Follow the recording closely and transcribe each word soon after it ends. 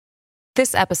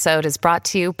This episode is brought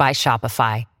to you by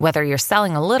Shopify. Whether you're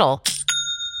selling a little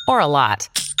or a lot,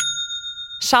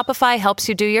 Shopify helps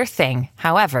you do your thing,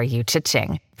 however you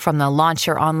cha-ching. From the launch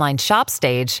your online shop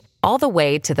stage, all the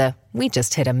way to the we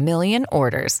just hit 1 million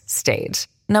orders stage.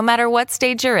 No matter what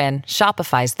stage you're in,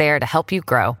 Shopify's there to help you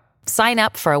grow. Sign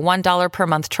up for a $1 per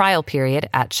month trial period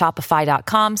at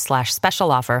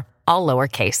shopify.com/special offer, all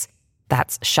lowercase.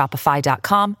 That's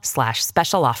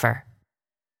shopify.com/special offer.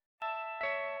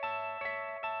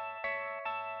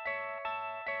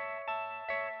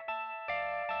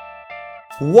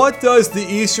 What does the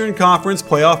Eastern Conference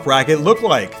playoff bracket look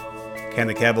like? Can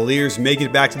the Cavaliers make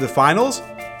it back to the finals?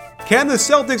 Can the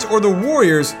Celtics or the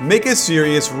Warriors make a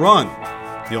serious run?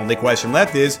 The only question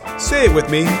left is, say it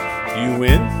with me, you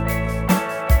win.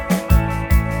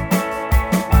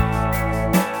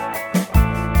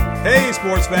 Hey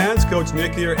sports fans, Coach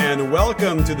Nick here, and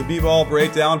welcome to the B-Ball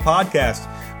Breakdown Podcast.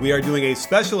 We are doing a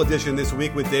special edition this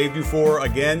week with Dave Dufour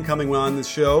again coming on the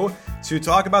show to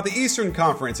talk about the Eastern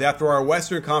Conference. After our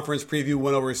Western Conference preview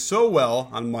went over so well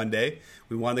on Monday,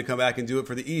 we wanted to come back and do it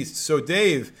for the East. So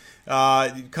Dave,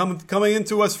 coming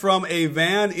into us from a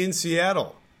van in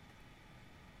Seattle.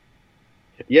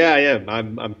 Yeah, I am.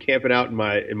 I'm camping out in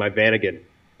my van again,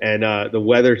 and the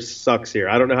weather sucks here.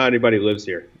 I don't know how anybody lives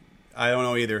here. I don't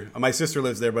know either. My sister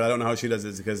lives there, but I don't know how she does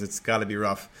it because it's got to be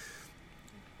rough.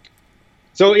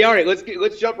 So, yeah, all right, let's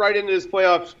jump right into this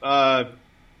playoffs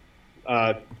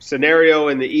scenario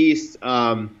in the East.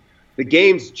 The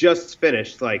game's just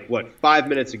finished, 5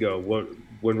 minutes ago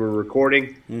when we're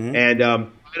recording. Mm-hmm. And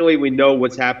finally we know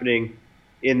what's happening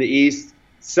in the East.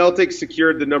 Celtics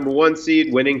secured the number 1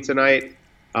 seed, winning tonight.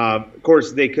 Of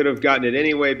course, they could have gotten it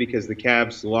anyway because the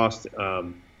Cavs lost.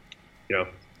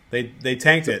 They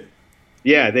tanked it.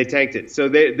 Yeah, they tanked it. So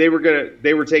they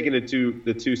were taking it to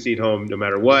the 2 seed home no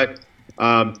matter what.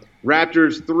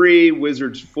 Raptors 3,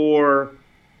 Wizards 4,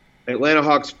 Atlanta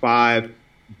Hawks 5,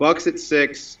 Bucks at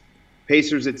 6,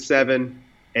 Pacers at 7,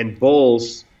 and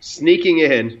Bulls sneaking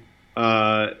in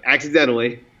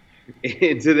accidentally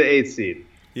into the 8th seed.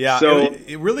 Yeah, so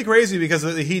it really crazy because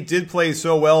the Heat did play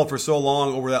so well for so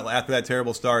long after that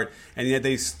terrible start, and yet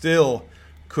they still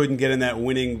couldn't get in that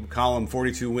winning column,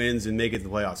 42 wins, and make it to the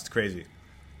playoffs. It's crazy.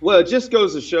 Well, it just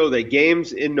goes to show that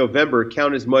games in November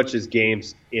count as much as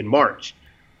games in March.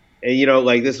 And,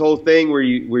 this whole thing where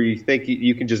you think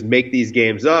you can just make these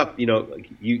games up,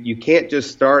 you can't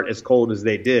just start as cold as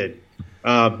they did.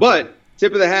 But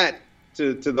tip of the hat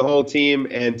to the whole team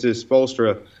and to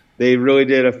Spoelstra. They really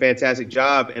did a fantastic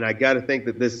job. And I got to think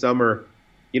that this summer,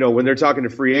 when they're talking to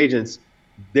free agents,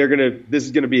 this is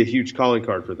going to be a huge calling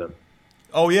card for them.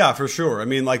 Oh, yeah, for sure. I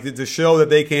mean, to show that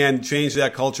they can change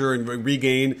that culture and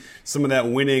regain some of that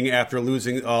winning after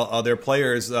losing their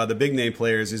players, the big-name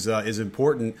players, is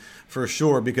important for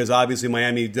sure because obviously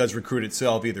Miami does recruit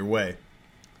itself either way.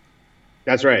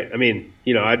 That's right. I mean,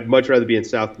 I'd much rather be in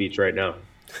South Beach right now.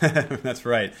 That's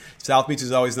right. South Beach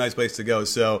is always a nice place to go.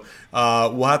 So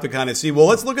we'll have to kind of see. Well,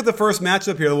 let's look at the first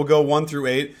matchup here. We'll go 1 through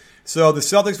 8. So the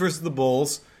Celtics versus the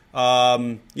Bulls.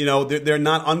 They're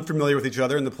not unfamiliar with each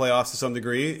other in the playoffs to some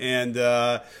degree. And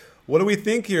what do we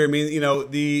think here? I mean,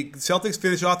 the Celtics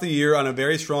finished off the year on a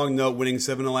very strong note, winning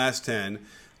 7 of the last 10.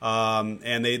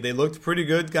 And they looked pretty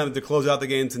good kind of to close out the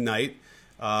game tonight.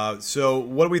 So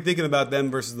what are we thinking about them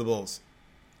versus the Bulls?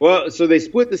 Well, so they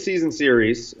split the season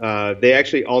series. They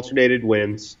actually alternated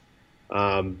wins.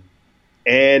 And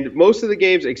most of the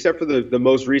games, except for the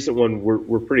most recent one,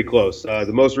 were pretty close.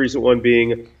 The most recent one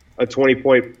being a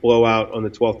 20-point blowout on the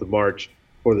 12th of March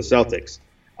for the Celtics.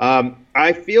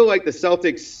 I feel like the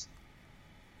Celtics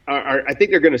I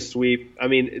think they're going to sweep. I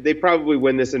mean, they probably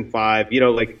win this in 5.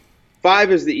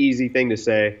 5 is the easy thing to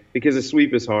say because a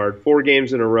sweep is hard. 4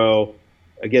 games in a row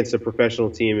against a professional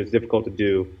team is difficult to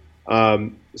do.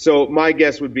 So my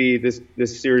guess would be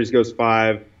this series goes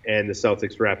 5 and the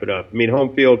Celtics wrap it up. I mean,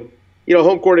 home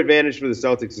court advantage for the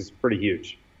Celtics is pretty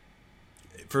huge.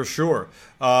 For sure.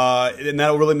 And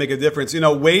that'll really make a difference.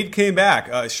 Wade came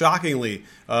back, shockingly,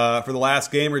 for the last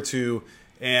game or two.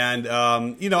 And,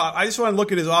 I just want to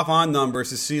look at his off-on numbers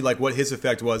to see, what his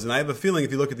effect was. And I have a feeling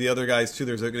if you look at the other guys, too,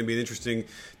 there's going to be an interesting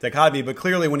dichotomy. But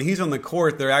clearly, when he's on the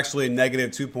court, they're actually a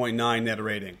negative 2.9 net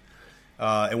rating.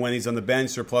 And when he's on the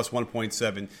bench, they're plus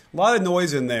 1.7. A lot of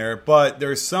noise in there, but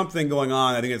there's something going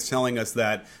on. I think it's telling us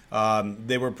that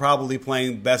they were probably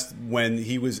playing best when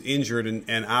he was injured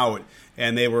and out,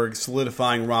 and they were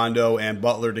solidifying Rondo and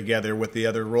Butler together with the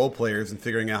other role players and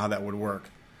figuring out how that would work.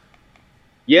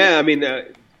 Yeah, I mean,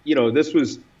 this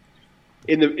was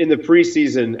in the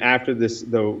preseason after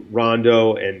the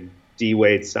Rondo and D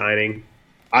Wade signing.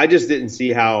 I just didn't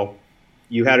see how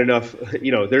you had enough,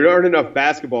 there aren't enough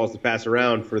basketballs to pass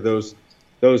around for those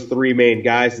three main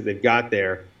guys that they've got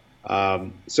there.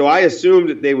 So I assumed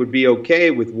that they would be okay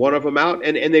with one of them out,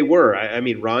 and they were. I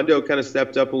mean, Rondo kind of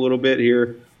stepped up a little bit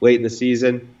here late in the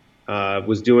season,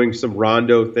 was doing some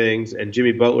Rondo things, and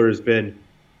Jimmy Butler has been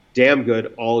damn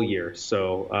good all year.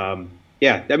 So,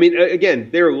 yeah, I mean, again,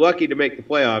 they were lucky to make the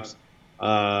playoffs,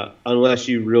 unless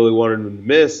you really wanted them to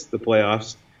miss the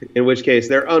playoffs, in which case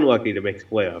they're unlucky to make the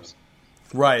playoffs.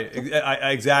 Right,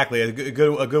 exactly. A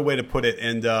good way to put it.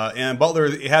 And Butler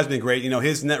has been great.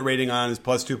 His net rating on is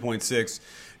plus 2.6,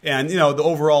 and the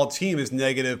overall team is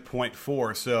negative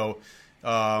 0.4. So,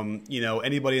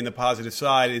 anybody in the positive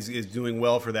side is doing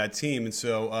well for that team. And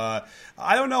so,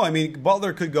 I don't know. I mean,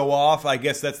 Butler could go off. I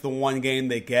guess that's the one game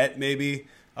they get, maybe.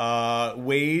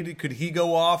 Wade, could he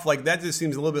go off? Like, that just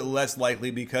seems a little bit less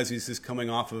likely because he's just coming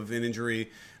off of an injury,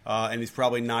 and he's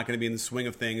probably not going to be in the swing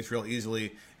of things real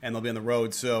easily, and they'll be on the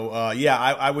road. So,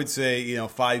 I would say,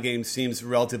 5 games seems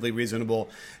relatively reasonable.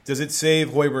 Does it save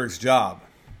Hoiberg's job?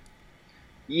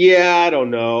 Yeah, I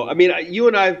don't know. I mean, you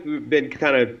and I have been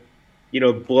kind of,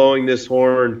 blowing this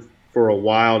horn for a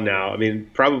while now. I mean,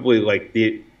 probably like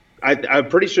I'm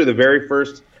pretty sure the very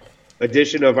first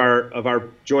edition of our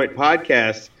joint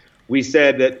podcast, we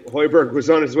said that Hoiberg was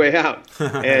on his way out,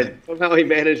 and somehow he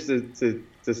managed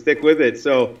to stick with it.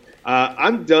 So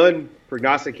I'm done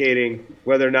prognosticating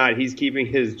whether or not he's keeping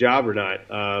his job or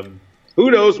not.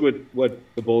 Who knows what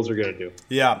the Bulls are going to do?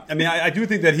 Yeah, I mean, I do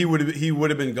think that he would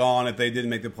have been gone if they didn't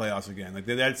make the playoffs again. Like,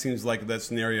 that seems like that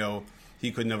scenario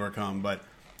he could never come. But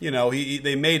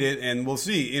they made it, and we'll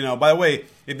see. By the way,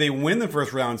 if they win the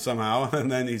first round somehow,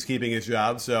 and then he's keeping his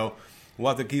job, so we'll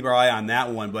have to keep our eye on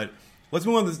that one. But let's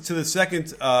move on to the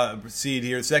second seed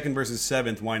here, second versus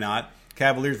seventh. Why not?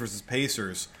 Cavaliers versus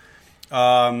Pacers.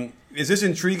 Is this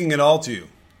intriguing at all to you?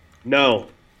 No.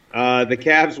 The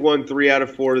Cavs won 3 out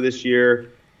of 4 this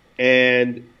year.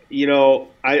 And,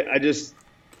 I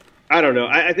don't know.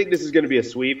 I think this is going to be a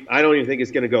sweep. I don't even think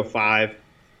it's going to go 5.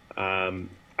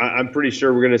 I'm pretty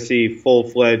sure we're going to see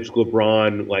full-fledged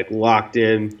LeBron, like, locked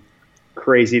in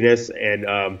craziness. And,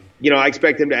 I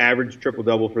expect him to average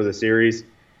triple-double for the series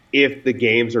if the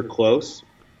games are close.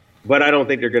 But I don't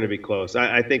think they're going to be close.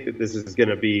 I think that this is going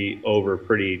to be over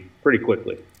pretty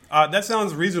quickly. That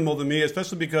sounds reasonable to me,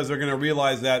 especially because they're going to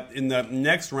realize that in the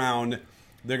next round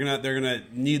they're gonna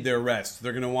need their rest.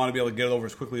 They're going to want to be able to get it over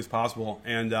as quickly as possible.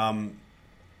 And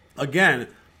again,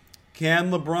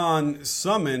 can LeBron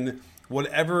summon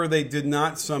whatever they did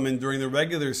not summon during the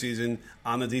regular season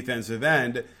on the defensive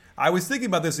end? I was thinking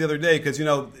about this the other day because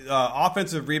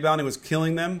offensive rebounding was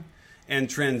killing them, and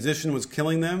transition was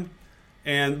killing them.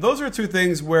 And those are two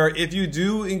things where if you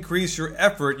do increase your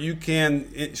effort, you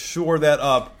can shore that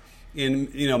up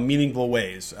in meaningful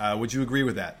ways. Would you agree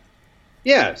with that?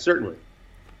 Yeah, certainly.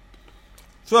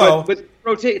 So,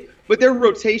 but their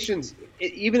rotations,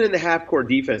 even in the half-court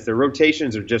defense, their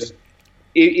rotations are just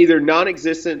either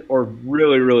non-existent or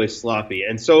really, really sloppy.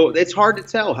 And so it's hard to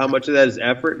tell how much of that is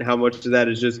effort and how much of that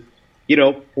is just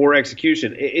poor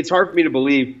execution. It's hard for me to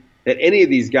believe that any of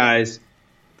these guys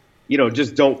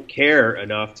just don't care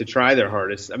enough to try their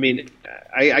hardest. I mean,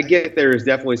 I get there is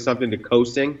definitely something to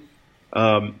coasting,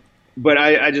 but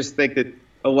I just think that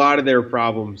a lot of their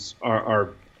problems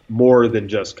are more than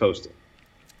just coasting.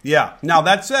 Yeah. Now,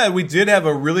 that said, we did have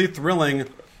a really thrilling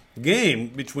game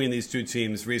between these two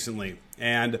teams recently,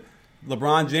 and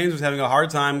LeBron James was having a hard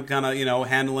time kind of,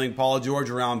 handling Paul George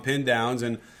around pin downs,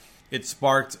 and it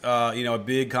sparked, a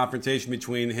big confrontation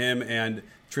between him and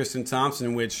Tristan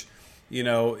Thompson, which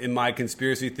in my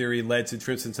conspiracy theory, led to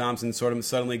Tristan Thompson sort of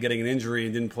suddenly getting an injury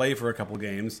and didn't play for a couple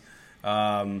games.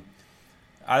 I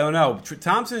don't know.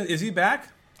 Thompson, is he back?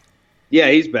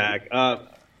 Yeah, he's back.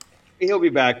 He'll be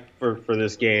back for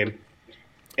this game.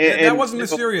 And that wasn't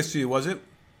mysterious to you, was it?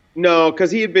 No, because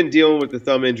he had been dealing with the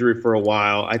thumb injury for a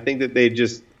while. I think that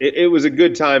it was a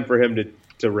good time for him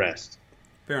to rest.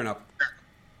 Fair enough.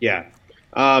 Yeah.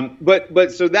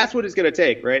 But so that's what it's going to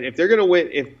take, right? If they're going to win,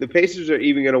 if the Pacers are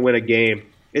even going to win a game,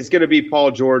 it's going to be Paul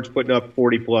George putting up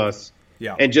 40 plus,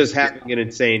 and just having an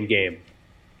insane game.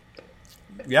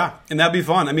 Yeah, and that'd be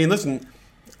fun. I mean, listen,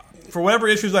 for whatever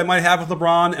issues I might have with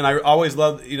LeBron, and I always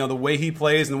love the way he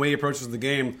plays and the way he approaches the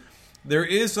game, there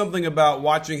is something about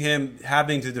watching him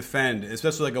having to defend,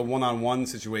 especially like a one-on-one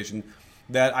situation,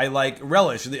 that I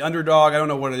relish. The underdog, I don't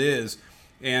know what it is,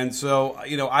 and so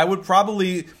I would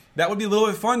probably. That would be a little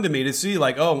bit fun to me to see,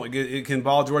 can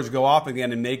Paul George go off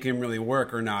again and make him really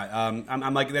work or not?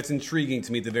 I'm like, that's intriguing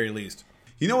to me at the very least.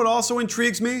 You know what also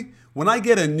intrigues me? When I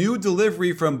get a new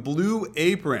delivery from Blue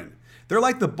Apron. They're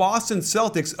like the Boston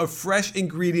Celtics of fresh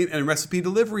ingredient and recipe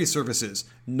delivery services.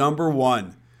 Number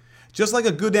one. Just like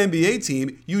a good NBA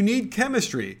team, you need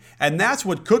chemistry, and that's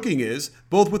what cooking is,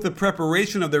 both with the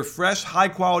preparation of their fresh,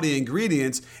 high-quality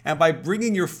ingredients and by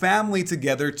bringing your family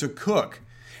together to cook.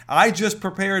 I just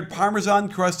prepared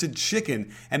Parmesan-crusted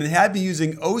chicken, and it had me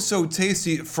using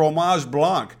oh-so-tasty fromage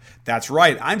blanc. That's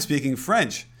right, I'm speaking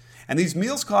French. And these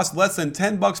meals cost less than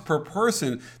 $10 per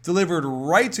person, delivered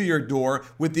right to your door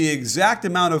with the exact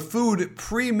amount of food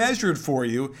pre-measured for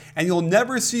you, and you'll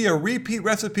never see a repeat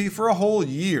recipe for a whole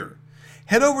year.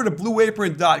 Head over to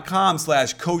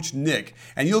blueapron.com/Coach Nick,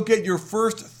 and you'll get your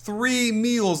first 3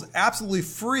 meals absolutely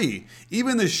free.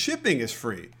 Even the shipping is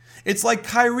free. It's like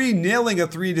Kyrie nailing a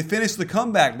 3 to finish the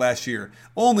comeback last year.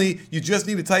 Only you just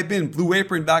need to type in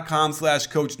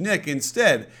blueapron.com/Coach Nick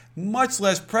instead. Much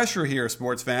less pressure here,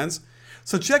 sports fans.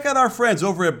 So check out our friends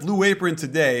over at Blue Apron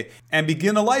today and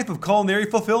begin a life of culinary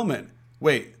fulfillment.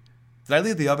 Wait, did I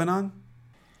leave the oven on?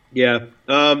 Yeah.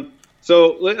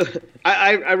 So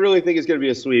I really think it's going to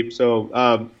be a sweep.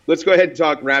 So let's go ahead and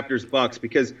talk Raptors-Bucks,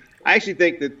 because I actually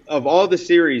think that of all the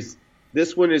series,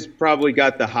 this one has probably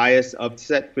got the highest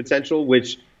upset potential,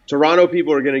 which Toronto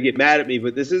people are going to get mad at me,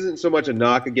 but this isn't so much a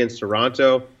knock against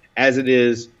Toronto as it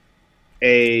is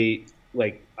a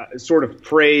sort of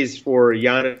praise for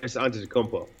Giannis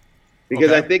Antetokounmpo.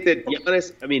 Because I think that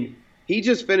Giannis, he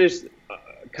just finished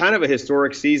kind of a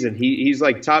historic season. He's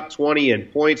like top 20 in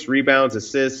points, rebounds,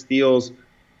 assists, steals,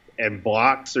 and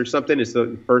blocks or something. It's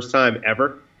the first time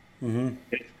ever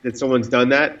that someone's done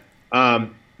that.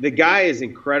 The guy is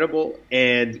incredible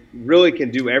and really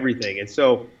can do everything. And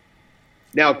so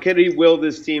now, can he will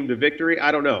this team to victory?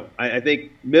 I don't know. I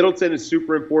think Middleton is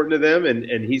super important to them,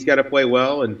 and he's got to play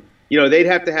well. And, they'd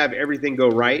have to have everything go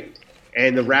right,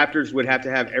 and the Raptors would have to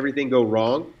have everything go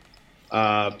wrong.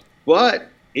 But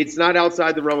it's not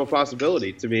outside the realm of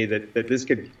possibility to me that this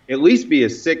could at least be a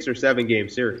 6 or 7 game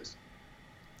series.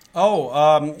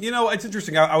 It's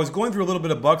interesting. I was going through a little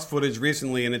bit of Bucks footage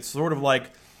recently, and it's sort of like,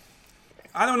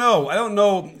 I don't know. I don't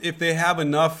know if they have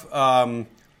enough on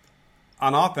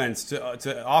offense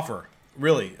to offer,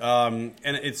 really. And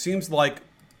it seems like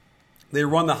they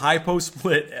run the high post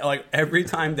split like every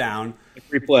time down.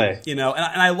 Every play. And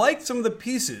I like some of the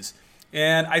pieces.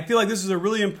 And I feel like this is a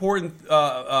really important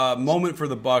moment for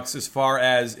the Bucks as far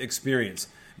as experience.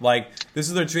 Like, this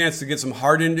is their chance to get some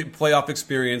hardened playoff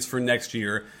experience for next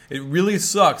year. It really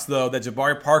sucks, though, that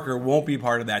Jabari Parker won't be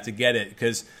part of that to get it,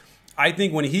 because I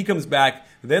think when he comes back,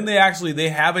 then they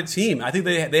have a team. I think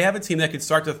they have a team that could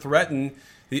start to threaten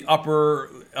the upper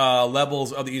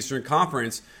levels of the Eastern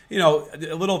Conference.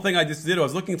 A little thing I just did, I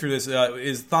was looking through this,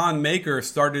 is Thon Maker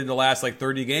started the last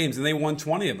 30 games, and they won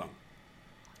 20 of them.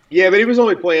 Yeah, but he was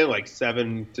only playing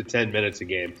 7 to 10 minutes a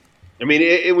game.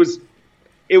 It was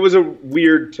a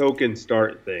weird token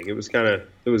start thing. It was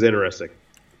interesting.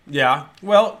 Yeah,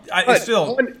 well, I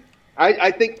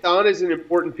think Thon is an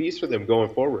important piece for them going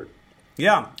forward.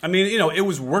 Yeah, it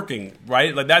was working,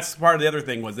 right? Like, that's part of the other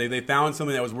thing was they found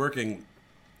something that was working,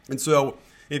 and so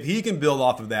if he can build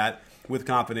off of that with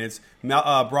confidence,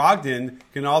 Brogdon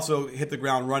can also hit the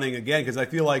ground running again, because I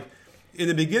feel like in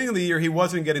the beginning of the year he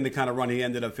wasn't getting the kind of run he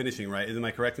ended up finishing. Right? Am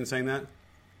I correct in saying that?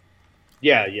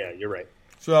 Yeah, you're right.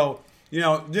 So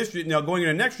this going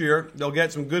into next year, they'll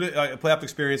get some good playoff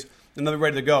experience and they'll be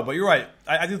ready to go. But you're right.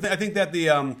 I think that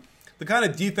the kind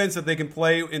of defense that they can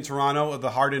play in Toronto of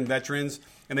the hardened veterans,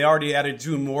 and they already added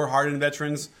 2 more hardened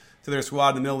veterans to their squad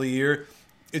in the middle of the year,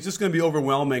 it's just going to be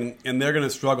overwhelming, and they're going to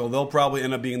struggle. They'll probably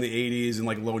end up being in the 80s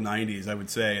and low 90s, I would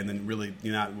say, and then really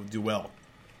not do well.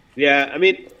 Yeah,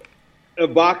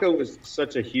 Ibaka was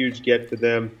such a huge get for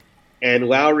them, and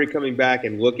Lowry coming back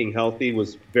and looking healthy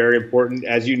was very important.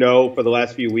 As you know, for the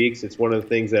last few weeks, it's one of the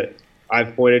things that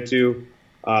I've pointed to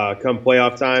come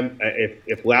playoff time.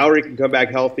 If Lowry can come back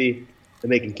healthy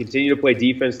and they can continue to play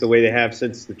defense the way they have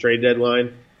since the trade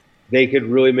deadline, they could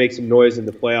really make some noise in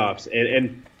the playoffs.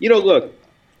 And look,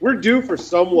 we're due for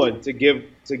someone to give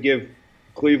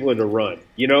Cleveland a run.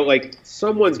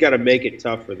 Someone's got to make it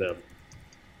tough for them.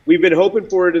 We've been hoping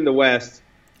for it in the West,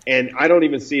 and I don't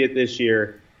even see it this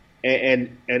year.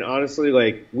 And honestly,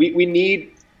 we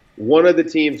need one of the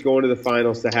teams going to the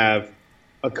finals to have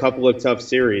a couple of tough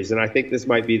series, and I think this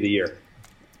might be the year.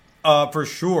 For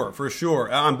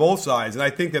sure, on both sides. And I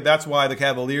think that's why the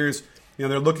Cavaliers,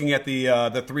 they're looking at the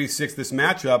 3-6 this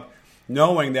matchup,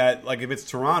 knowing that if it's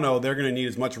Toronto, they're going to need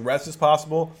as much rest as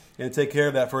possible and take care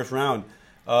of that first round.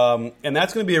 And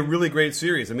that's going to be a really great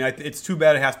series. It's too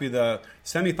bad it has to be the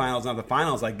semifinals, not the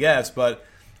finals, I guess. But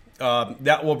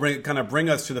that will bring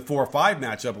us to the 4-5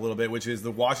 matchup a little bit, which is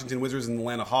the Washington Wizards and the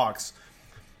Atlanta Hawks.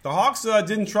 The Hawks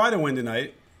didn't try to win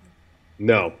tonight.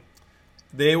 No.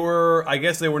 I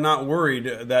guess they were not worried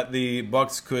that the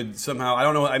Bucks could somehow, I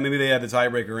don't know, maybe they had the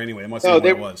tiebreaker anyway. It must have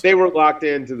been what it was. They were locked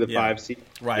into the 5 seed.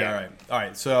 Right, yeah. All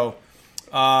right. So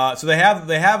they have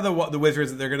the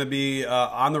Wizards. They're going to be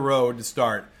on the road to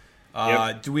start.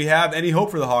 Yep. Do we have any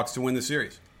hope for the Hawks to win the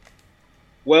series?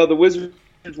 Well, the Wizards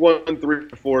won 3 or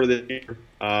 4 this year.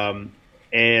 I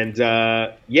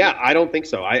don't think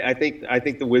so. I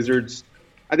think the Wizards,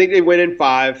 I think they win in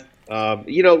 5.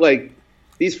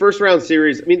 These first-round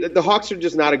series, I mean, the Hawks are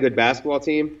just not a good basketball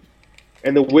team,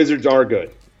 and the Wizards are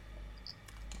good.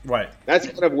 Right. That's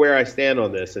kind of where I stand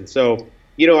on this. And so,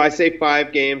 I say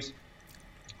 5 games,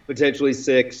 potentially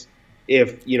 6,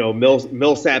 if,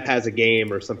 Millsap has a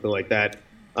game or something like that.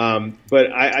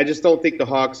 But I just don't think the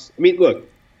Hawks – I mean, look,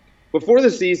 before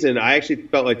the season, I actually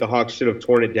felt like the Hawks should have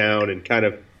torn it down and kind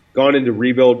of gone into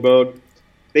rebuild mode.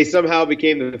 They somehow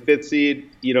became the 5th seed,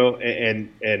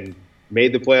 and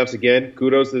made the playoffs again.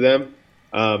 Kudos to them.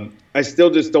 I still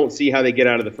just don't see how they get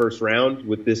out of the first round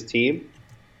with this team.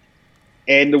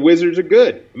 And the Wizards are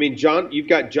good. I mean, you've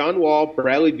got John Wall,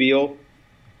 Bradley Beal,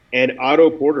 and Otto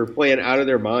Porter playing out of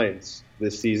their minds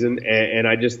this season, and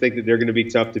I just think that they're going to be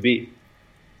tough to beat.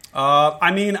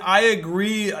 I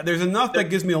agree. There's enough that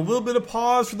gives me a little bit of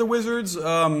pause for the Wizards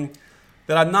that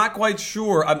I'm not quite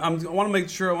sure. I want to make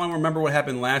sure. I want to remember what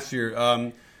happened last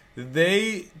year. Did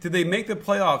they make the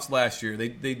playoffs last year? They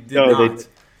did not.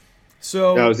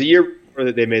 So no, it was a year before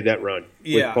that they made that run.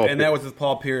 Yeah, and that was with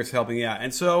Paul Pierce helping out.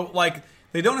 And so,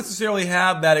 they don't necessarily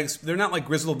have that. They're not like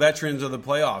grizzled veterans of the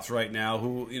playoffs right now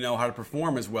who know how to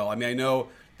perform as well. I mean, I know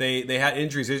they had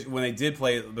injuries when they did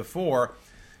play before,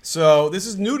 so this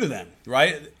is new to them,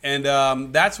 right? And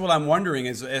that's what I'm wondering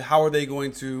is how are they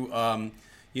going to, how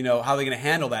are they going to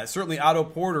handle that? Certainly, Otto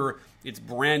Porter. It's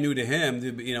brand new to him,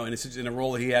 in a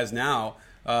role that he has now,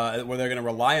 where they're going to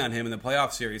rely on him in the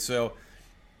playoff series. So,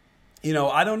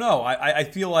 I don't know. I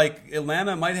feel like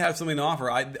Atlanta might have something to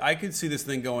offer. I could see this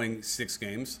thing going 6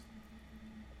 games.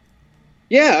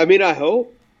 Yeah, I mean, I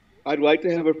hope. I'd like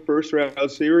to have a first-round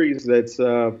series that's,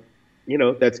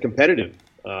 that's competitive.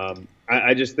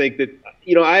 I just think that,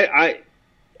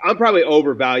 I'm probably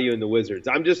overvaluing the Wizards.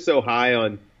 I'm just so high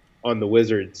on the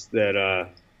Wizards that,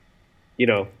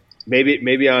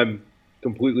 Maybe I'm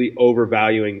completely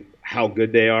overvaluing how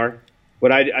good they are,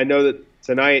 but I know that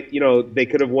tonight, they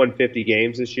could have won 50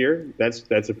 games this year.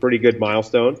 That's a pretty good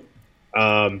milestone.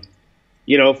 For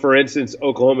instance,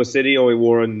 Oklahoma City only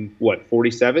won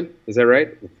 47? Is that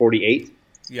right? 48?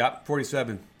 Yeah,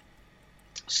 47.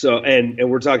 So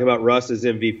and we're talking about Russ as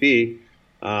MVP.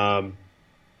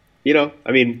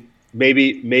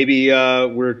 Maybe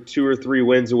we're 2 or 3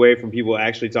 wins away from people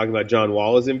actually talking about John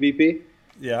Wall as MVP.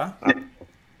 Yeah.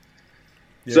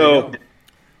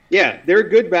 They're a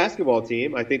good basketball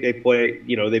team. I think they play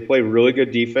really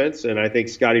good defense, and I think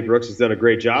Scotty Brooks has done a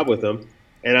great job with them.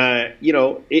 And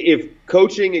if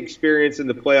coaching experience in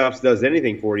the playoffs does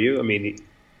anything for you, I mean,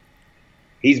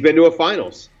 he's been to a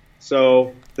finals.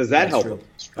 So does that help him?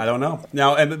 I don't know.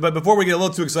 Now, but before we get a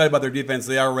little too excited about their defense,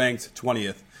 they are ranked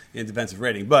 20th in defensive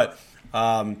rating, but.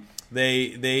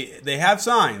 They have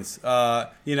signs.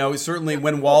 Certainly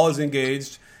when Wall is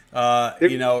engaged, yeah,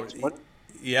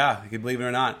 you can believe it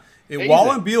or not.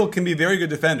 Wall and Beal can be very good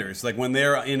defenders. Like when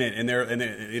they're in it and they're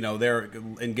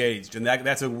engaged, and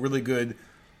that's a really good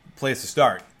place to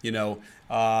start. And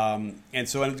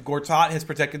Gortat has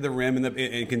protected the rim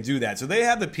and can do that. So they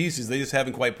have the pieces. They just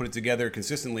haven't quite put it together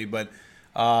consistently. But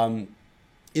going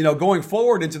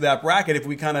forward into that bracket, if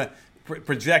we kind of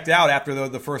project out after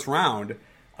the first round,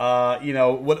 what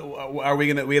are we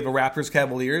gonna? We have the Raptors,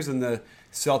 Cavaliers, and the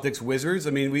Celtics, Wizards.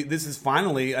 I mean, this is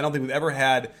finally. I don't think we've ever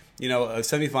had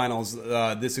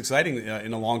semifinals this exciting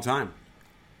in a long time.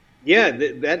 Yeah,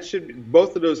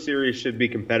 both of those series should be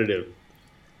competitive,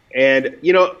 and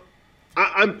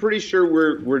I'm pretty sure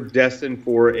we're destined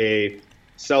for a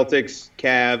Celtics,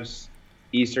 Cavs,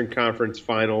 Eastern Conference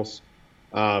Finals,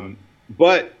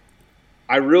 but.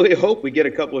 I really hope we get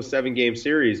a couple of 7-game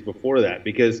series before that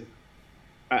because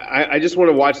I just want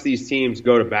to watch these teams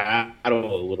go to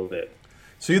battle a little bit.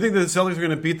 So you think the Celtics are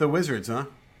going to beat the Wizards, huh?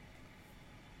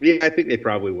 Yeah, I think they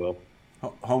probably will.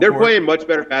 They're playing much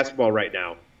better basketball right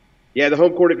now. Yeah, the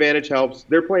home court advantage helps.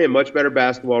 They're playing much better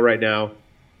basketball right now,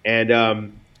 and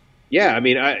I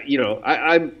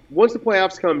once the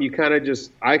playoffs come,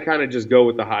 I kind of just go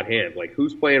with the hot hand. Like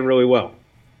who's playing really well.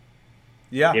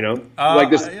 Yeah.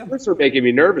 The Spurs are making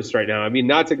me nervous right now. I mean,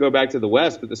 not to go back to the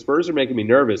West, but the Spurs are making me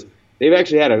nervous. They've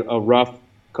actually had a rough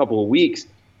couple of weeks.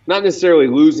 Not necessarily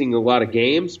losing a lot of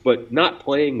games, but not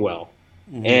playing well.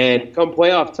 And come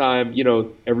playoff time,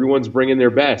 everyone's bringing their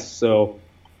best. So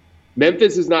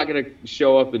Memphis is not going to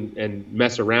show up and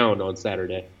mess around on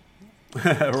Saturday.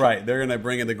 Right. They're going to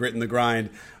bring in the grit and the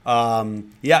grind.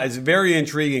 It's very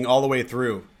intriguing all the way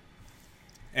through.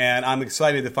 And I'm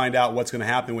excited to find out what's going to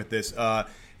happen with this.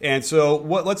 And so,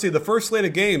 let's see, the first slate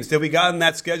of games, have we gotten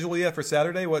that schedule yet for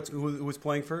Saturday? Who's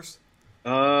playing first?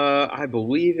 I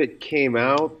believe it came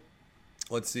out.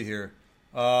 Let's see here.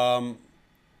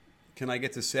 Can I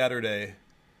get to Saturday?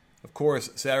 Of course,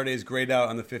 Saturday is grayed out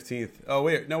on the 15th. Oh,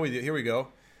 wait. No, here we go.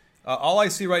 All I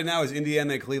see right now is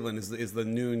Indiana and Cleveland is the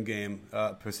noon game,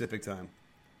 Pacific time,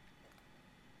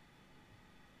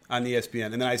 on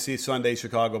ESPN. And then I see Sunday,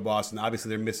 Chicago, Boston. Obviously,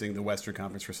 they're missing the Western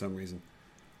Conference for some reason.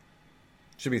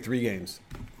 Should be 3 games.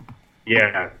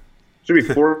 Yeah. Should be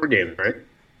 4 games, right?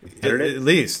 At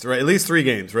least, right? At least 3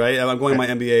 games, right? I'm going to my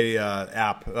NBA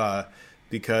app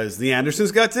because the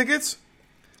Andersons got tickets.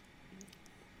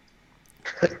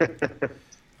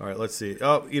 All right, let's see.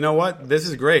 Oh, you know what? This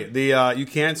is great. You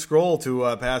can't scroll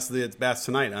to past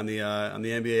tonight on the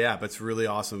NBA app. It's really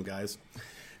awesome, guys.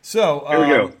 So here we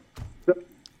go.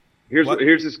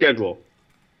 Here's the schedule.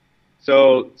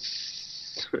 So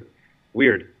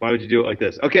weird. Why would you do it like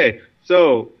this? Okay,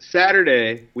 so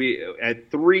Saturday we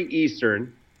at 3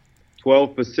 Eastern,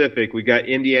 12 Pacific. We got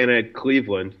Indiana at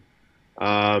Cleveland.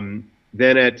 Then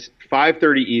at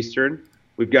 5:30 Eastern,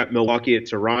 we've got Milwaukee at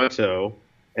Toronto.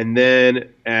 And then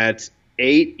at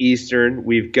 8 Eastern,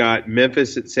 we've got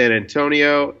Memphis at San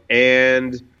Antonio.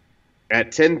 And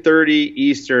at 10:30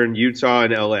 Eastern, Utah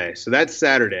and LA. So that's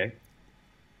Saturday.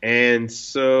 And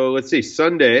so let's see,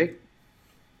 Sunday,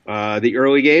 the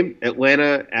early game,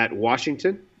 Atlanta at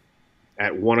Washington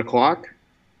at 1 o'clock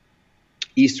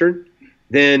Eastern.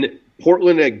 Then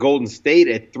Portland at Golden State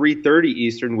at 3:30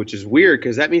 Eastern, which is weird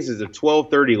because that means it's a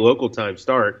 12:30 local time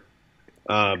start.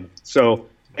 So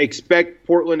expect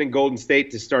Portland and Golden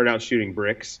State to start out shooting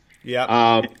bricks.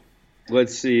 Yeah.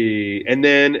 Let's see. And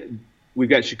then we've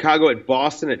got Chicago at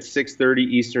Boston at 6:30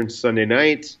 Eastern Sunday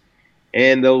night.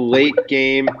 And the late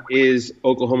game is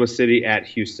Oklahoma City at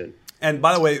Houston. And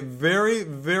by the way, very,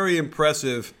 very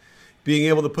impressive being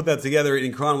able to put that together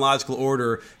in chronological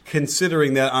order,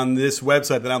 considering that on this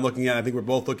website that I'm looking at, I think we're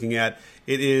both looking at,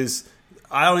 it is,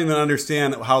 I don't even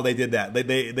understand how they did that.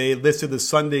 They listed the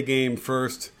Sunday game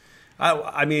first.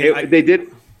 They did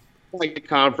like a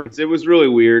conference. It was really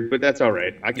weird, but that's all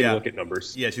right. I can look at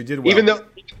numbers. Yes, you did well. Even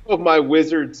though my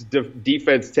Wizards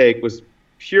defense take was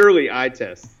purely eye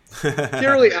test.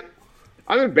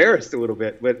 I'm embarrassed a little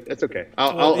bit, but that's okay.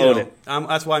 I'll own it.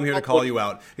 That's why I'm here to call you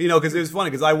out. Because it was funny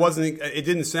because I wasn't.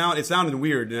 It sounded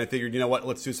weird, and I figured, you know what?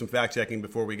 Let's do some fact checking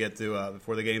before we get to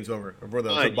before the game's over, or before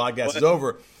the podcast is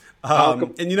over.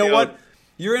 And you know what?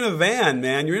 You're in a van,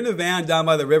 man. You're in a van down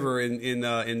by the river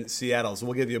in Seattle, so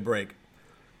we'll give you a break.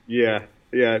 Yeah.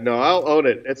 No, I'll own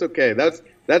it. It's okay. That's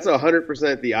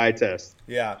 100% the eye test.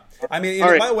 Yeah. I mean,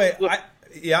 by the way,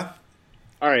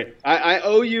 All right. I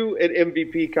owe you an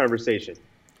MVP conversation.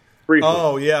 Briefly.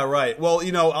 Oh, yeah, right. Well,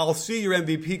 I'll see your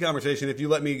MVP conversation if you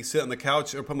let me sit on the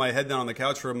couch or put my head down on the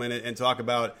couch for a minute and talk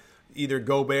about either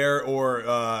Gobert or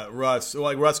Russ.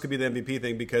 Well, Russ could be the MVP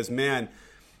thing because, man,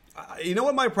 you know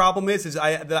what my problem is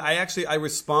I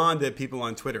respond to people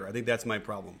on Twitter. I think that's my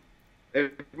problem.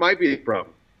 It might be the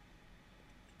problem.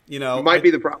 It might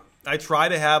be the problem. I try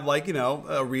to have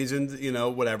a reasoned,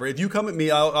 whatever. If you come at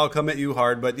me, I'll come at you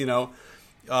hard. But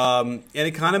and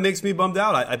it kind of makes me bummed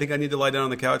out. I think I need to lie down on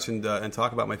the couch and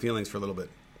talk about my feelings for a little bit.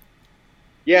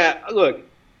 Yeah, look,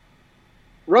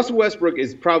 Russell Westbrook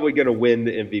is probably going to win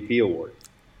the MVP award.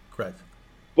 Correct.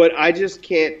 But I just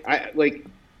can't.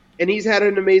 And he's had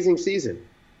an amazing season.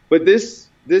 But this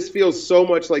feels so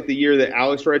much like the year that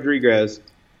Alex Rodriguez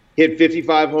hit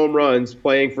 55 home runs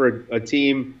playing for a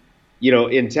team,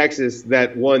 in Texas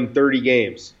that won 30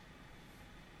 games.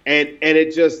 And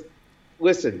it just,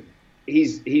 listen,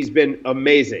 he's been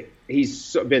amazing.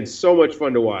 He's been so much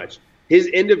fun to watch. His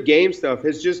end of game stuff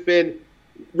has just been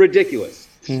ridiculous.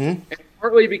 Mm-hmm. And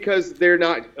partly because they're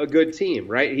not a good team,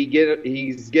 right?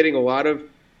 He's getting a lot of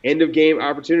end of game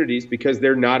opportunities because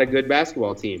they're not a good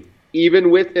basketball team,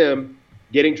 even with him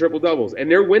getting triple doubles, and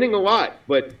they're winning a lot.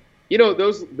 But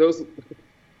those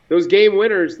game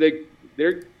winners,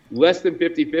 they're less than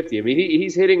 50-50. I mean,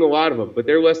 he's hitting a lot of them, but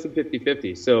they're less than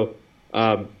 50-50. So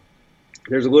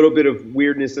there's a little bit of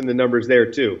weirdness in the numbers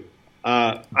there too.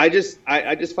 I just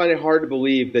find it hard to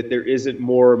believe that there isn't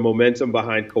more momentum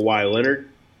behind Kawhi Leonard.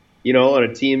 On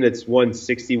a team that's won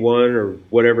 61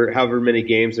 or however many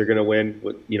games they're going to win,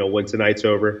 when tonight's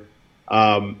over.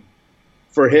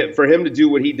 For him to do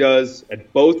what he does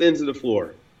at both ends of the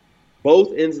floor,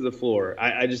 both ends of the floor.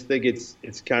 I just think it's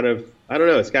kind of, I don't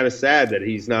know, it's kind of sad that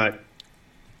he's not,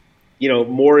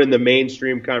 more in the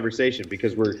mainstream conversation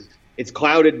because it's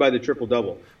clouded by the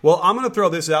triple-double. Well, I'm going to throw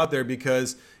this out there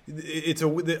because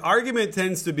the argument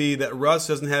tends to be that Russ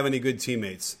doesn't have any good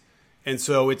teammates. And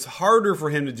so it's harder for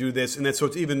him to do this, and so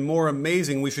it's even more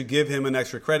amazing. We should give him an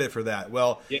extra credit for that.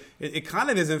 Well, yeah. It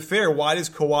kind of isn't fair. Why does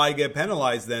Kawhi get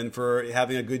penalized then for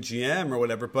having a good GM or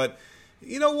whatever? But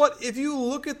you know what? If you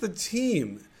look at the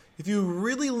team, if you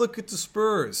really look at the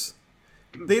Spurs,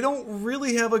 they don't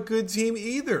really have a good team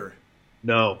either.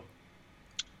 No.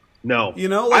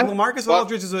 LaMarcus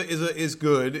Aldridge is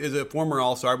good, is a former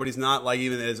All-Star, but he's not like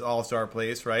even his All-Star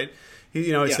place, right? He's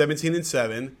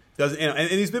 17-7. And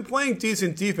he's been playing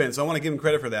decent defense. So I want to give him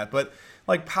credit for that. But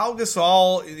like Pau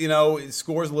Gasol,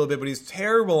 scores a little bit, but he's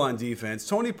terrible on defense.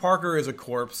 Tony Parker is a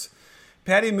corpse.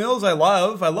 Patty Mills, I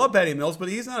love Patty Mills, but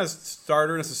he's not a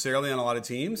starter necessarily on a lot of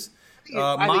teams.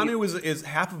 Manu is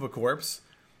half of a corpse.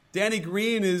 Danny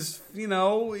Green is,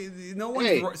 no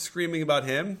one's screaming about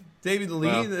him. David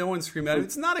Lee, no one's screaming at him.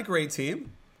 It's not a great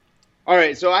team. All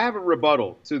right, so I have a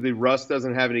rebuttal to the Russ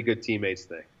doesn't have any good teammates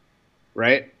thing,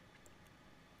 right?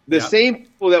 The same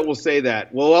people that will say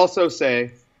that will also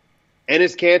say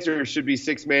Enes Kanter should be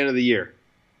Sixth Man of the Year.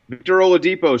 Victor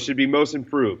Oladipo should be Most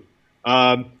Improved.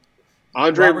 Robertson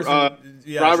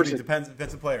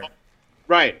defensive player.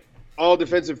 Right. All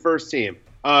defensive first team.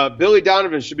 Billy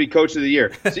Donovan should be Coach of the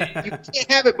Year. So you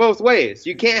can't have it both ways.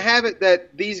 You can't have it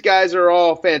that these guys are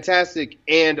all fantastic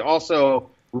and also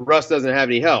Russ doesn't have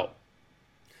any help.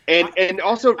 And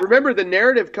also remember the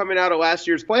narrative coming out of last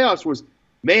year's playoffs was,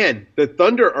 man, the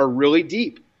Thunder are really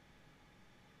deep.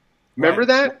 Remember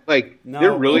that?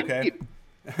 They're really deep.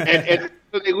 And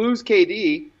so they lose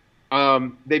KD.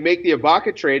 They make the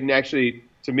Ibaka trade and actually,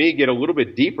 to me, get a little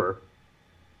bit deeper.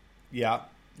 Yeah.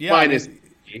 Yeah.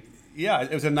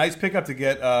 It was a nice pickup to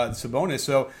get Sabonis.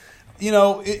 So,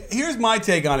 here's my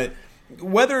take on it.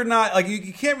 Whether or not,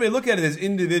 you can't really look at it as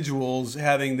individuals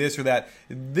having this or that.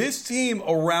 This team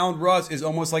around Russ is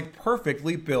almost like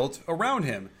perfectly built around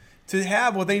him to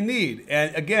have what they need.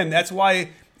 And again, that's why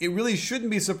it really shouldn't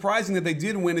be surprising that they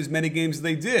did win as many games as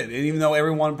they did. And even though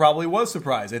everyone probably was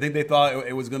surprised, I think they thought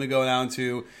it was going to go down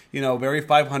to, very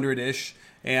 500-ish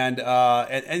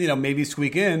and maybe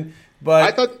squeak in. But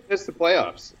I thought they missed the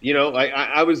playoffs.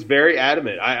 I was very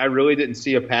adamant. I really didn't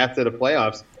see a path to the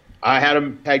playoffs. I had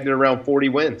them pegged at around 40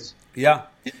 wins. Yeah.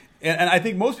 And I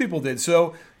think most people did.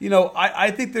 So,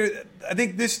 I think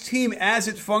this team, as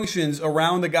it functions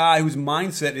around the guy whose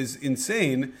mindset is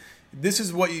insane, this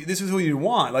is who you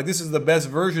want. Like, this is the best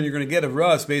version you're going to get of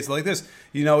Russ, basically like this.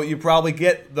 You probably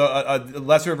get a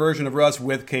lesser version of Russ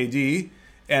with KD,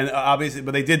 and obviously,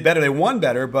 but they did better. They won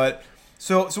better, but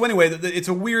so anyway, it's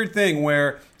a weird thing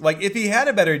where, if he had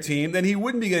a better team, then he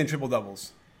wouldn't be getting triple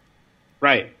doubles,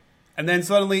 right? And then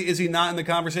suddenly, is he not in the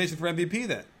conversation for MVP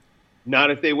then? Not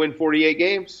if they win 48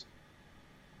 games.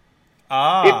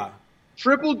 If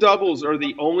triple doubles are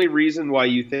the only reason why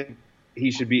you think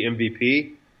he should be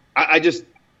MVP. I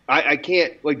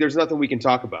can't, there's nothing we can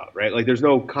talk about, right? There's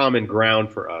no common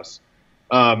ground for us.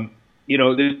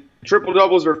 The triple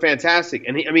doubles are fantastic.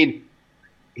 And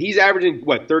he's averaging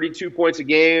 32 points a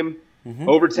game,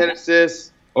 over 10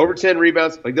 assists, over 10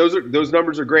 rebounds. Those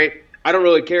numbers are great. I don't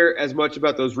really care as much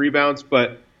about those rebounds,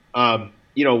 but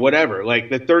whatever.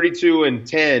 The 32 and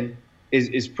 10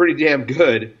 is pretty damn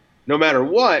good no matter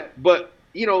what. But,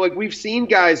 we've seen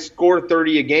guys score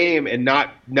 30 a game and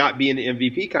not be in the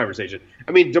MVP conversation.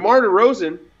 DeMar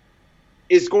DeRozan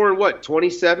is scoring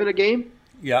 27 a game?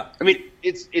 Yeah.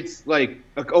 It's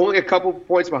only a couple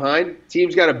points behind.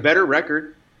 Team's got a better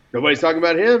record. Nobody's talking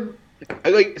about him.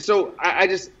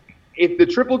 If the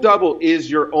triple double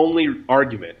is your only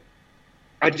argument,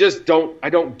 I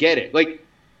don't get it.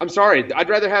 I'm sorry. I'd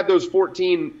rather have those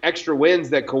 14 extra wins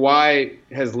that Kawhi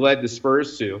has led the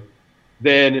Spurs to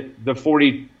than the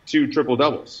 42 triple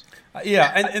doubles.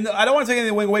 Yeah, and I don't want to take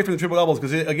anything away from the triple doubles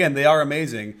because, again, they are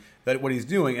amazing that what he's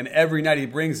doing, and every night he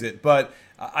brings it. But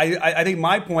I think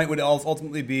my point would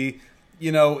ultimately be,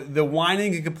 the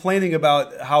whining and complaining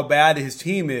about how bad his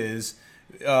team is.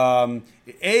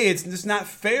 It's just not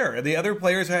fair. The other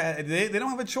players they don't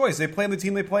have a choice. They play on the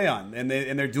team they play on, and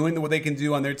they're doing what they can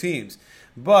do on their teams.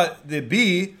 But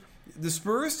the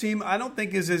Spurs team, I don't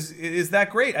think is that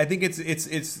great. I think it's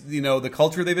the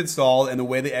culture they've installed and the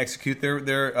way they execute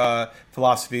their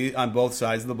philosophy on both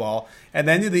sides of the ball, and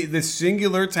then the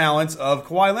singular talents of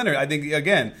Kawhi Leonard. I think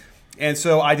again, and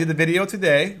so I did the video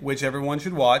today, which everyone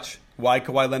should watch. Why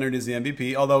Kawhi Leonard is the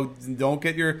MVP. Although don't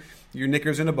get your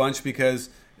knickers in a bunch because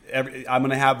I'm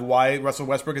going to have why Russell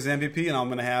Westbrook is MVP, and I'm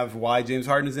going to have why James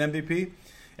Harden is MVP.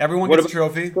 Everyone gets a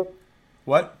trophy.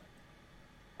 What?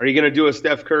 Are you going to do a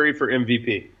Steph Curry for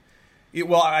MVP?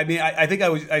 Well, I mean, I think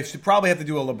I should probably have to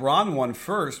do a LeBron one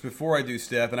first before I do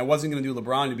Steph, and I wasn't going to do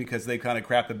LeBron because they kind of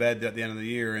crapped the bed at the end of the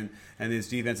year, and his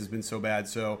defense has been so bad.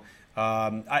 So,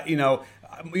 you know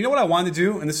what I wanted to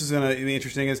do, and this is going to be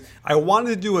interesting, is I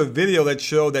wanted to do a video that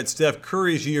showed that Steph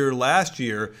Curry's year last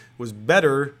year was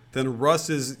better than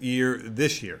Russ's year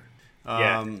this year.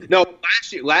 No,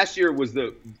 last year was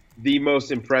the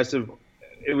most impressive.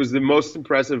 It was the most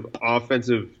impressive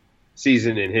offensive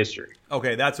season in history.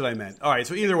 Okay, that's what I meant. All right,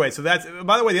 so either way, so that's,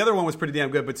 by the way, the other one was pretty damn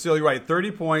good, but still, you're right,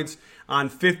 30 points on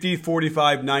 50,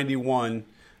 45, 91,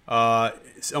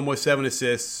 almost 7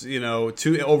 assists, you know,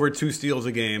 over 2 steals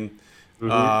a game.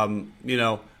 Mm-hmm. You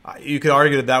know, you could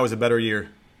argue that was a better year.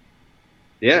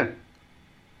 Yeah.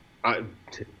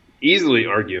 Easily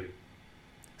argue.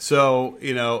 So,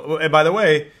 you know, and by the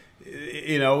way,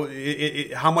 you know,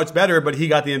 how much better, but he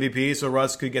got the MVP, so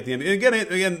Russ could get the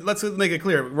MVP. Again, let's make it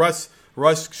clear. Russ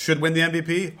should win the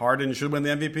MVP. Harden should win the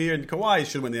MVP, and Kawhi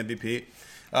should win the MVP.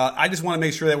 I just want to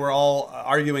make sure that we're all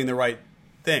arguing the right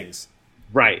things.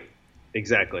 Right.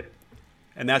 Exactly.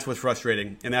 And that's what's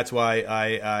frustrating, and that's why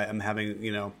I am having,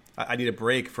 you know, I need a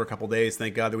break for a couple days.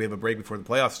 Thank God that we have a break before the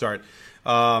playoffs start.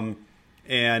 And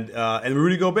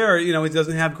Rudy Gobert, you know, he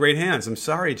doesn't have great hands. I'm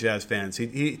sorry, Jazz fans.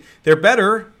 They're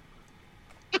better,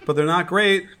 but they're not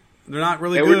great. They're not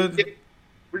really good.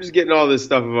 We're just getting all this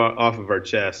stuff off of our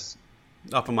chests.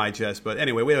 Off of my chest. But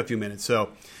anyway, we have a few minutes. So,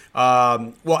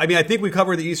 well, I mean, I think we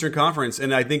covered the Eastern Conference,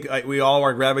 and I think we all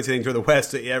are gravitating toward the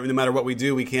West. No matter what we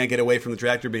do, we can't get away from the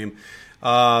tractor beam.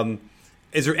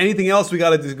 Is there anything else we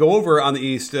got to go over on the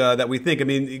East that we think? I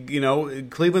mean, you know,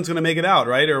 Cleveland's going to make it out,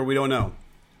 right? Or we don't know?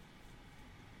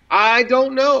 I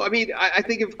don't know. I mean, I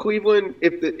think if Cleveland,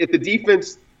 if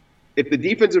the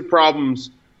defensive problems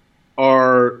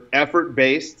are effort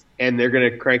based and they're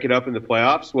going to crank it up in the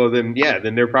playoffs, well then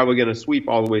they're probably going to sweep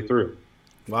all the way through.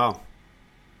 Wow.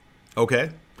 Okay.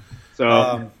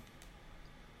 So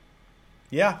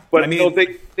yeah, but I mean, don't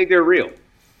think they're real.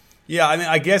 Yeah, I mean,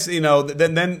 I guess, you know,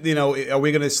 then you know, are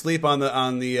we going to sleep on the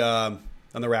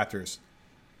Raptors?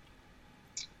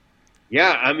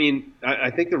 Yeah, I mean, I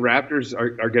think the Raptors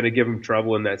are going to give them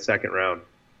trouble in that second round.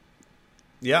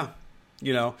 Yeah.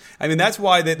 You know, I mean, that's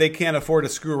why they can't afford to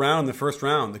screw around in the first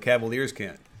round. The Cavaliers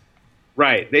can't.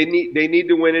 Right. They need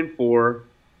to win in 4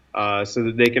 so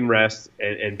that they can rest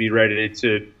and be ready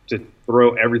to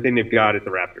throw everything they've got at the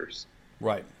Raptors.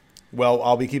 Right. Well,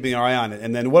 I'll be keeping our eye on it.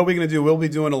 And then what are we going to do? We'll be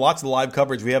doing lots of live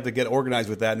coverage. We have to get organized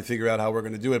with that and figure out how we're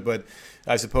going to do it. But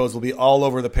I suppose we'll be all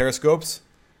over the Periscopes.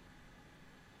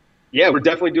 Yeah, we're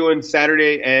definitely doing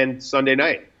Saturday and Sunday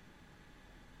night.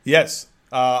 Yes.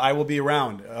 I will be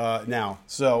around now.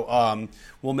 So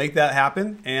we'll make that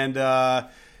happen. And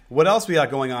what else we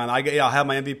got going on? I'll have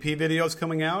my MVP videos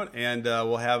coming out, and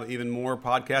we'll have even more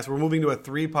podcasts. We're moving to a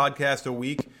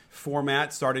 3-podcast-a-week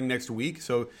format starting next week.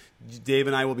 So Dave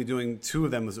and I will be doing 2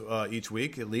 of them each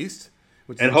week at least.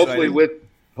 And hopefully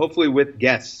with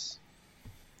guests.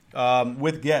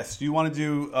 With guests. Do you want to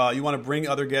do? You want to bring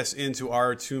other guests into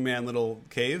our 2-man little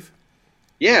cave?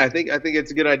 Yeah, I think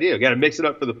it's a good idea. Got to mix it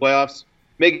up for the playoffs.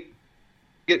 Make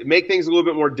things a little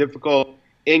bit more difficult.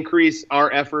 Increase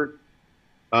our effort.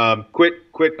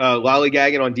 Quit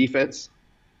lollygagging on defense.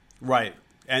 Right,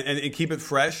 and keep it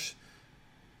fresh.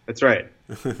 That's right.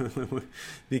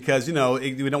 Because, you know,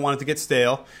 we don't want it to get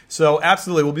stale. So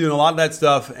absolutely, we'll be doing a lot of that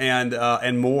stuff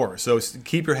and more. So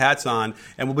keep your hats on,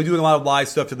 and we'll be doing a lot of live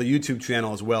stuff to the YouTube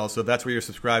channel as well. So if that's where you're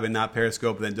subscribing, not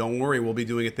Periscope, then don't worry, we'll be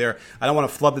doing it there. I don't want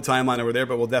to flood the timeline over there,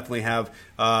 but we'll definitely have,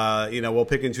 we'll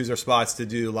pick and choose our spots to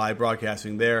do live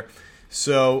broadcasting there.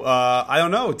 So I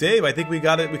don't know, Dave. I think we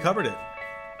got it. We covered it.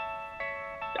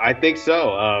 I think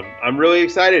so. I'm really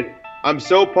excited. I'm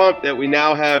so pumped that we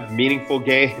now have meaningful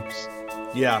games.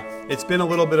 Yeah, it's been a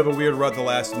little bit of a weird rut the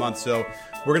last month, so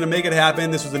we're going to make it happen.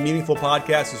 This was a meaningful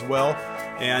podcast as well.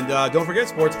 And don't forget,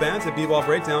 sports fans, at B-Ball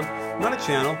Breakdown, not a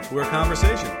channel, we're a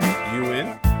conversation. You in?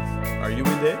 Are you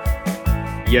in, Dave?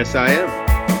 Yes, I am.